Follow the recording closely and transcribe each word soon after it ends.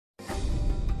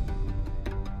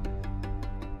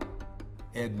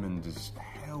Edmund is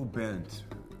hell-bent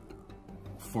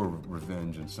for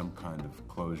revenge and some kind of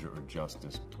closure or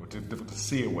justice. Or difficult to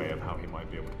see a way of how he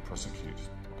might be able to prosecute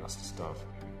Augustus Dove.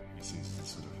 He sees the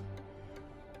sort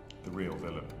of the real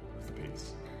villain of the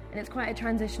piece. And it's quite a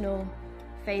transitional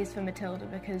phase for Matilda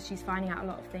because she's finding out a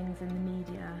lot of things in the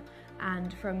media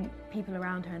and from people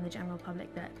around her and the general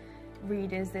public that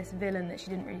Reed is this villain that she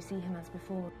didn't really see him as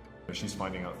before. She's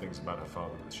finding out things about her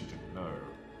father that she didn't know,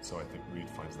 so I think Reed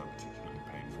finds that particularly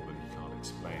painful that he can't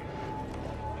explain.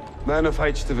 Men of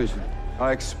H Division,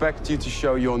 I expect you to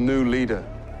show your new leader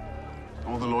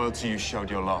all the loyalty you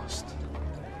showed your last.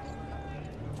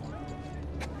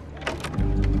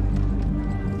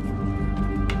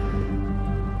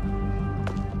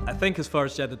 I think as far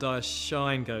as Jedediah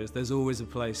Shine goes, there's always a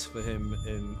place for him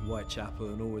in Whitechapel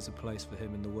and always a place for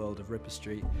him in the world of Ripper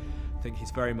Street. I think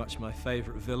he's very much my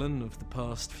favourite villain of the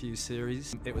past few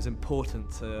series. It was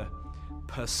important to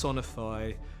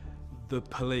personify the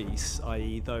police,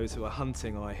 i.e. those who are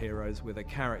hunting our heroes, with a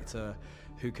character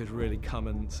who could really come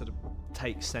and sort of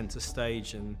take centre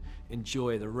stage and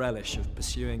enjoy the relish of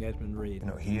pursuing Edmund Reed. You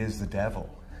know, he is the devil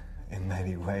in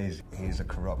many ways. He's a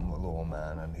corrupt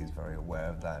lawman and he's very aware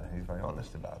of that and he's very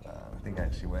honest about that. I think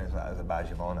actually wears that as a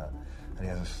badge of honour, and he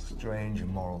has a strange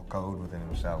moral code within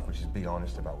himself, which is be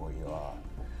honest about what you are.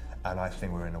 And I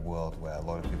think we're in a world where a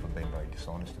lot of people are being very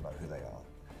dishonest about who they are.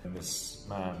 And this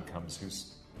man comes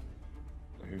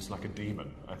who's like a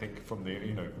demon. I think from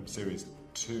from series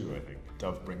 2, I think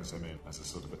Dove brings him in as a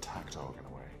sort of attack dog in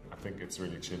a way. I think it's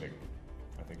really chilling.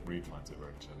 I think Reed finds it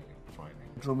very chilling and frightening.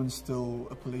 Drummond's still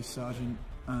a police sergeant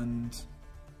and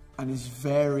is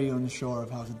very unsure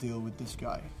of how to deal with this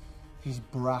guy. He's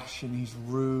brash and he's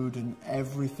rude, and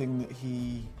everything that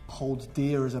he holds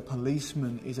dear as a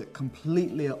policeman is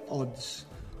completely at odds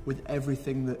with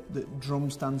everything that Drum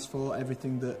stands for,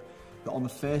 everything that on the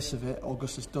face of it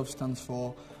Augustus Dove stands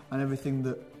for, and everything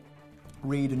that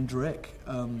Reed and Drake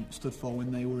stood for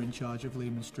when they were in charge of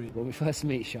Lehman Street. When we first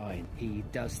meet Shine, he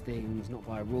does things not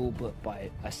by rule but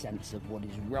by a sense of what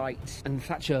is right. And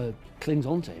Thatcher clings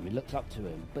on to him, he looks up to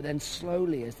him. But then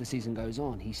slowly as the season goes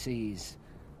on, he sees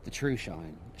the true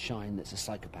Shine, the Shine that's a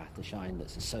psychopath, the Shine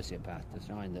that's a sociopath, the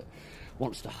Shine that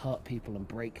wants to hurt people and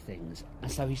break things.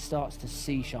 And so he starts to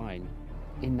see Shine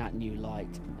in that new light,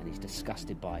 and he's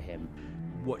disgusted by him.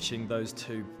 Watching those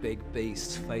two big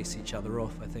beasts face each other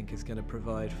off, I think, is going to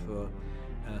provide for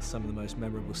some of the most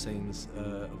memorable scenes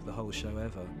of the whole show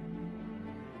ever.